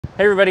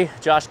Hey everybody,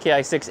 Josh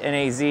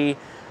KI6NAZ.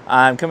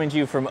 I'm coming to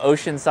you from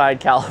Oceanside,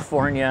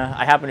 California.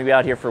 I happen to be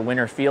out here for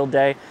Winter Field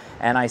Day,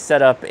 and I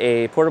set up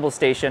a portable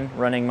station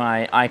running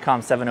my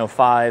ICOM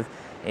 705,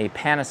 a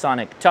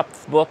Panasonic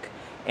Tupf book,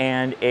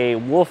 and a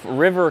Wolf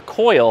River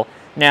coil.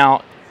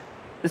 Now,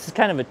 this is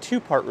kind of a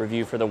two-part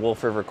review for the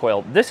Wolf River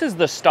coil. This is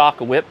the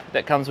stock whip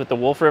that comes with the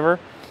Wolf River,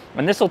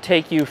 and this will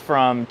take you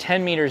from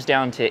 10 meters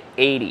down to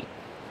 80.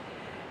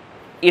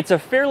 It's a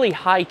fairly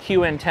high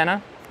Q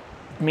antenna,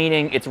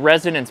 meaning its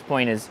resonance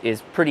point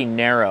is pretty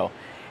narrow,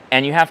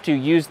 and you have to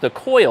use the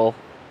coil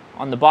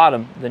on the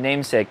bottom, the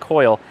namesake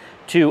coil,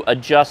 to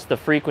adjust the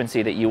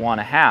frequency that you want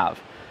to have.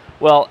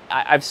 Well,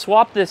 I've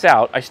swapped this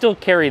out. I still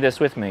carry this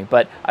with me,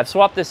 but I've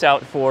swapped this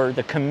out for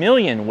the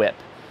Chameleon whip,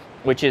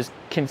 which is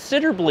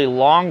considerably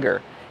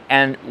longer.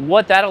 And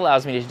what that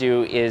allows me to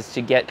do is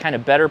to get kind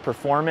of better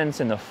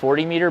performance in the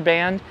 40-meter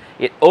band.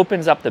 It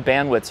opens up the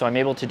bandwidth, so I'm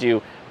able to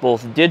do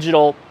both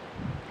digital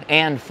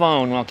and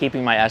phone while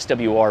keeping my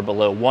SWR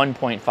below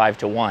 1.5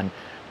 to 1,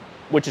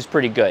 which is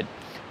pretty good.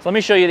 So let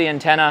me show you the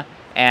antenna,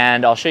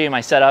 and I'll show you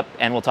my setup,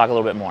 and we'll talk a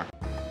little bit more.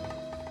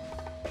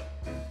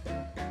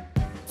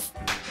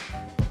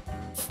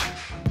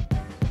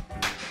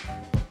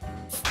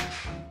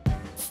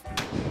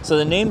 So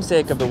the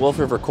namesake of the Wolf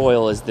River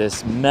coil is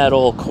this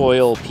metal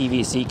coil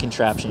PVC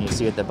contraption you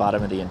see at the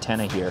bottom of the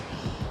antenna here.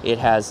 It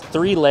has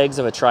 3 legs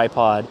of a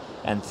tripod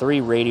and 3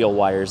 radial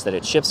wires that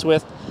it ships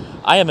with.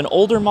 I have an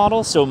older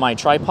model, so my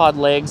tripod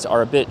legs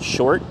are a bit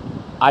short.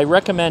 I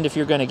recommend, if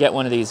you're going to get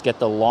one of these, get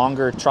the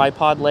longer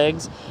tripod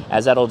legs,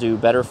 as that'll do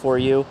better for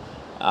you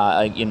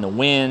in the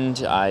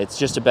wind. It's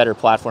just a better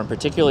platform,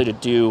 particularly to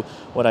do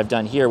what I've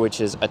done here,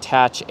 which is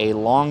attach a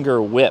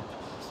longer whip.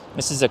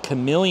 This is a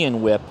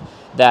Chameleon whip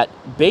that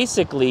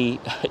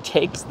basically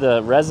takes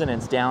the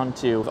resonance down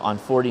to on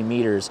 40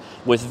 meters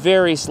with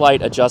very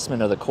slight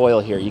adjustment of the coil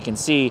here. You can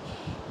see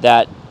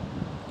that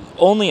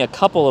only a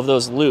couple of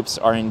those loops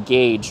are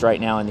engaged right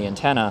now in the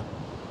antenna,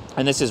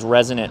 and this is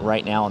resonant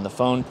right now on the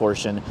phone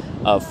portion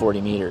of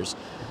 40 meters.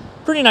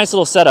 Pretty nice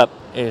little setup.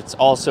 It's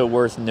also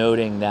worth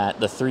noting that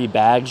the 3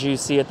 bags you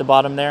see at the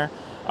bottom there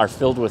are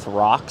filled with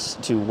rocks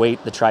to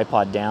weight the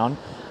tripod down.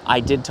 I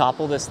did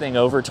topple this thing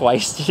over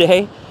twice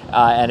today,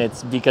 and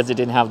it's because it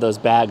didn't have those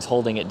bags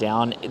holding it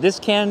down. This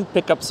can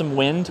pick up some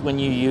wind when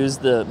you use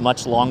the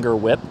much longer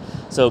whip,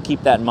 so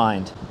keep that in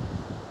mind.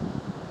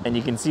 And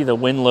you can see the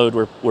wind load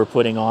we're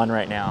putting on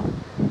right now.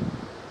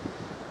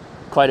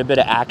 Quite a bit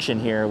of action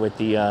here with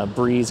the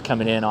breeze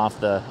coming in off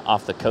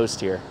the coast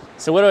here.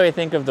 So what do I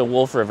think of the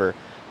Wolf River?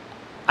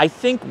 I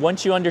think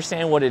once you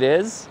understand what it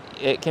is,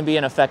 it can be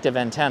an effective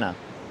antenna.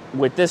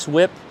 With this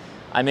whip,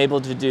 I'm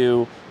able to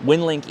do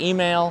WinLink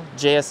email,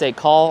 JSA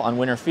call on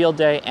Winter Field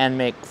Day, and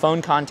make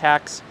phone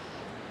contacts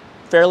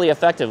fairly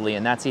effectively,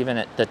 and that's even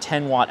at the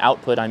 10-watt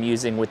output I'm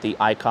using with the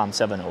ICOM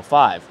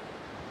 705.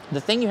 The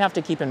thing you have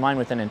to keep in mind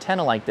with an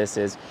antenna like this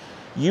is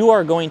you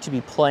are going to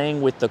be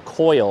playing with the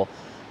coil,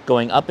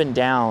 going up and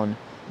down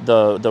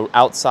the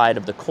outside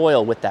of the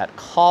coil with that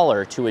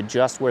collar to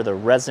adjust where the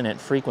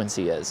resonant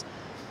frequency is.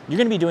 You're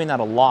going to be doing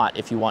that a lot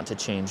if you want to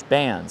change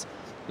bands.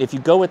 If you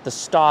go with the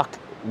stock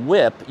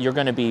whip, you're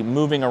going to be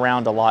moving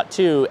around a lot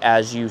too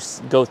as you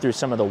go through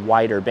some of the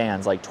wider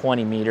bands, like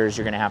 20 meters,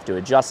 you're going to have to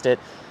adjust it.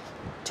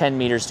 10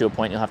 meters to a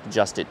point, you'll have to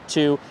adjust it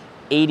too.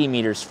 80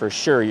 meters for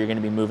sure, you're going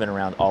to be moving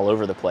around all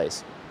over the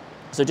place.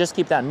 So just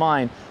keep that in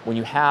mind. When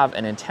you have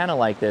an antenna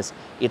like this,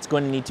 it's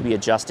going to need to be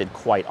adjusted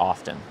quite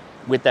often.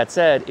 With that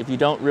said, if you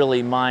don't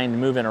really mind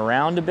moving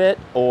around a bit,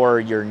 or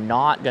you're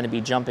not going to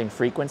be jumping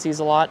frequencies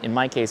a lot, in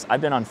my case,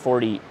 I've been on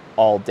 40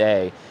 all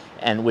day,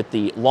 and with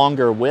the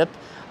longer whip,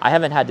 I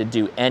haven't had to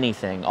do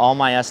anything. All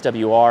my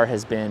SWR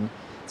has been,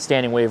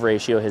 standing wave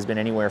ratio has been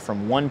anywhere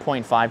from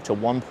 1.5 to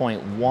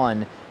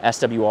 1.1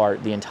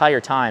 SWR the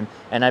entire time,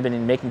 and I've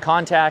been making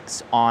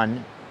contacts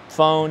on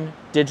phone,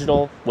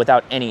 digital,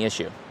 without any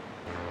issue.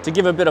 To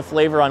give a bit of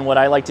flavor on what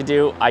I like to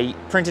do, I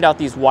printed out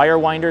these wire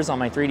winders on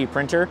my 3D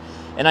printer,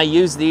 and I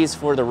use these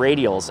for the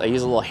radials. I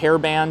use a little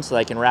hairband so that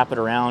I can wrap it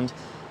around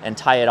and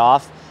tie it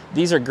off.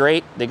 These are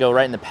great. They go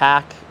right in the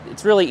pack.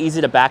 It's really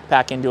easy to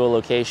backpack into a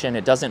location.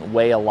 It doesn't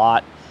weigh a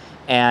lot.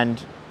 And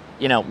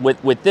you know,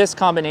 with this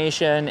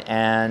combination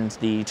and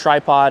the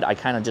tripod, I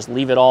kind of just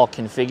leave it all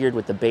configured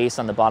with the base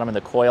on the bottom of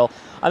the coil.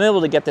 I'm able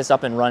to get this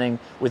up and running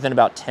within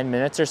about 10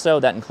 minutes or so.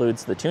 That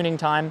includes the tuning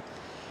time.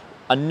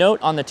 A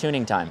note on the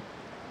tuning time.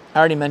 I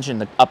already mentioned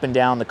the up and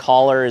down, the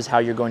collar is how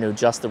you're going to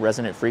adjust the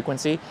resonant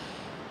frequency.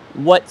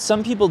 What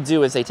some people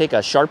do is they take a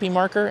Sharpie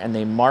marker and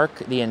they mark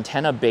the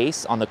antenna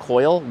base on the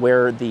coil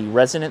where the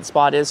resonant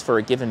spot is for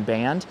a given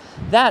band.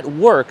 That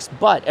works,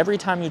 but every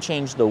time you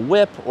change the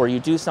whip or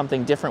you do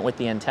something different with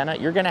the antenna,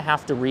 you're going to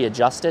have to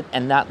readjust it,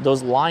 and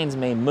those lines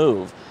may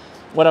move.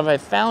 What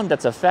I've found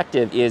that's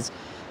effective is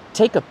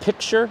take a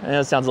picture. I know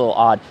it sounds a little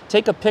odd.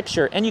 Take a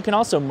picture, and you can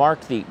also mark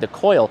the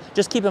coil.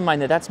 Just keep in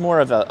mind that that's more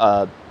of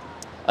a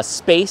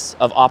space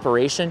of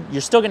operation. You're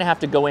still going to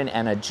have to go in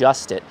and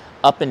adjust it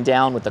up and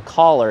down with the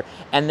collar,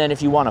 and then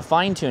if you want to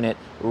fine tune it,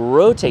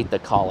 rotate the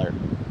collar.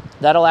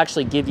 That'll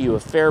actually give you a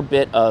fair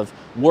bit of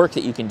work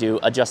that you can do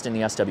adjusting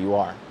the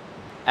SWR.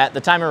 At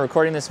the time of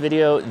recording this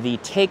video, the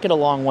Take It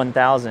Along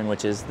 1000,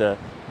 which is the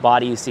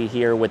body you see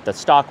here with the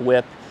stock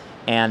whip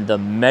and the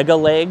mega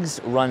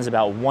legs, runs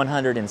about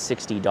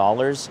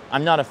 $160.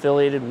 I'm not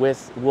affiliated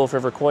with Wolf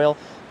River Coil,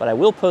 but I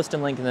will post a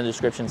link in the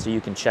description so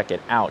you can check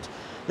it out.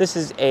 This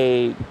is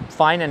a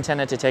fine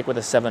antenna to take with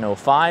a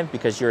 705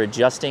 because you're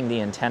adjusting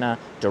the antenna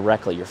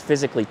directly. You're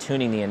physically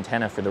tuning the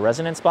antenna for the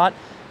resonance spot,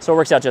 so it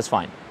works out just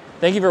fine.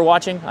 Thank you for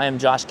watching. I am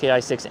Josh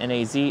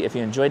KI6NAZ. If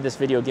you enjoyed this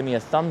video, give me a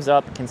thumbs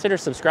up. Consider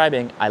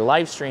subscribing. I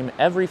live stream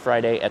every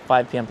Friday at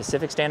 5 p.m.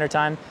 Pacific Standard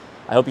Time.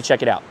 I hope you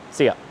check it out.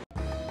 See ya.